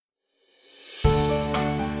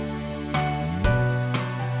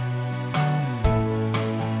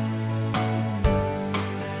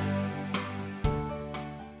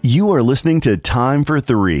You are listening to Time for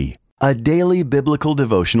Three, a daily biblical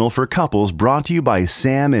devotional for couples brought to you by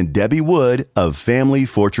Sam and Debbie Wood of Family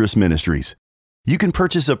Fortress Ministries. You can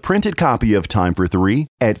purchase a printed copy of Time for Three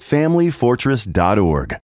at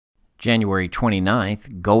familyfortress.org. January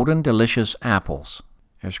 29th, Golden Delicious Apples.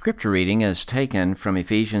 Our scripture reading is taken from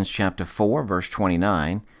Ephesians chapter 4, verse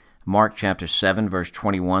 29, Mark chapter 7, verse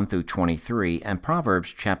 21 through 23, and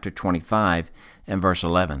Proverbs chapter 25 and verse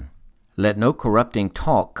 11. Let no corrupting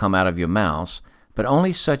talk come out of your mouths, but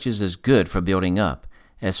only such as is good for building up,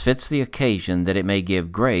 as fits the occasion, that it may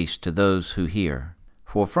give grace to those who hear.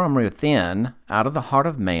 For from within, out of the heart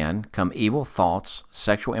of man, come evil thoughts,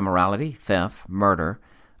 sexual immorality, theft, murder,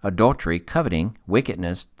 adultery, coveting,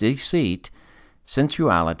 wickedness, deceit,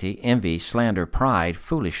 sensuality, envy, slander, pride,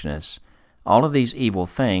 foolishness. All of these evil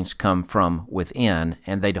things come from within,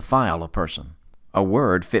 and they defile a person. A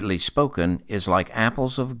word fitly spoken is like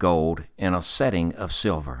apples of gold in a setting of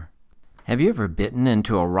silver. Have you ever bitten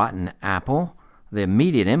into a rotten apple? The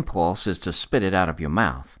immediate impulse is to spit it out of your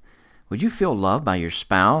mouth. Would you feel loved by your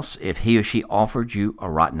spouse if he or she offered you a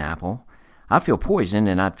rotten apple? I'd feel poisoned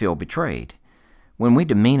and I'd feel betrayed. When we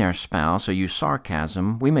demean our spouse or use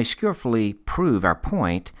sarcasm, we may skillfully prove our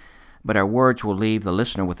point, but our words will leave the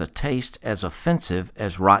listener with a taste as offensive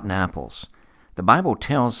as rotten apples. The Bible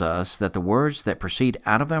tells us that the words that proceed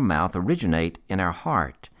out of our mouth originate in our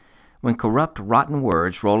heart. When corrupt, rotten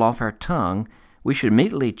words roll off our tongue, we should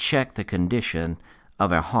immediately check the condition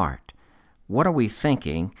of our heart. What are we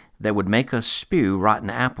thinking that would make us spew rotten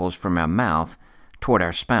apples from our mouth toward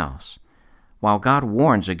our spouse? While God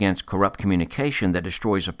warns against corrupt communication that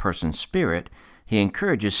destroys a person's spirit, He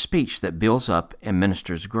encourages speech that builds up and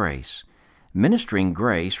ministers grace. Ministering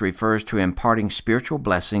grace refers to imparting spiritual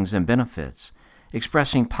blessings and benefits,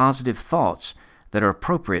 expressing positive thoughts that are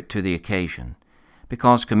appropriate to the occasion.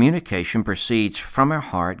 Because communication proceeds from our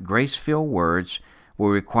heart, grace-filled words will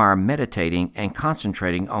require meditating and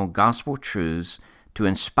concentrating on gospel truths to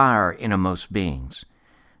inspire innermost beings.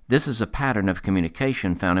 This is a pattern of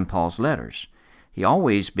communication found in Paul's letters. He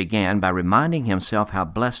always began by reminding himself how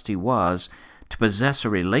blessed he was to possess a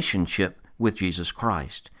relationship with Jesus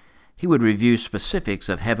Christ. He would review specifics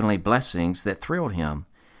of heavenly blessings that thrilled him,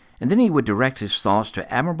 and then he would direct his thoughts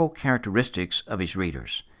to admirable characteristics of his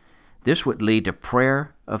readers. This would lead to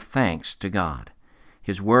prayer of thanks to God.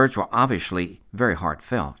 His words were obviously very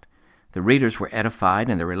heartfelt. The readers were edified,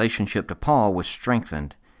 and their relationship to Paul was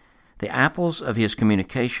strengthened. The apples of his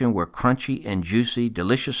communication were crunchy and juicy,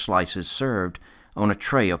 delicious slices served on a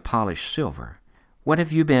tray of polished silver. What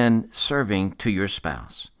have you been serving to your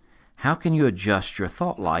spouse? How can you adjust your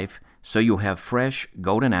thought life so you'll have fresh,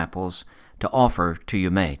 golden apples to offer to your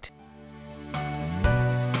mate?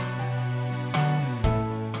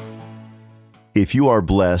 If you are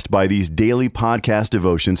blessed by these daily podcast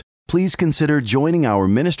devotions, please consider joining our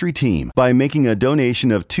ministry team by making a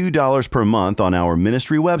donation of $2 per month on our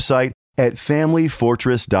ministry website at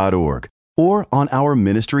familyfortress.org or on our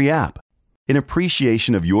ministry app. In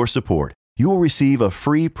appreciation of your support, you will receive a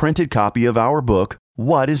free printed copy of our book,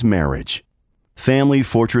 What is Marriage? Family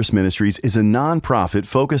Fortress Ministries is a nonprofit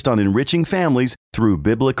focused on enriching families through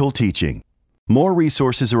biblical teaching. More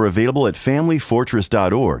resources are available at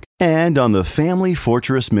familyfortress.org and on the Family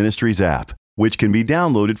Fortress Ministries app, which can be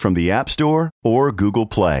downloaded from the App Store or Google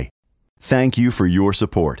Play. Thank you for your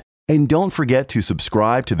support, and don't forget to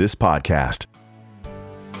subscribe to this podcast.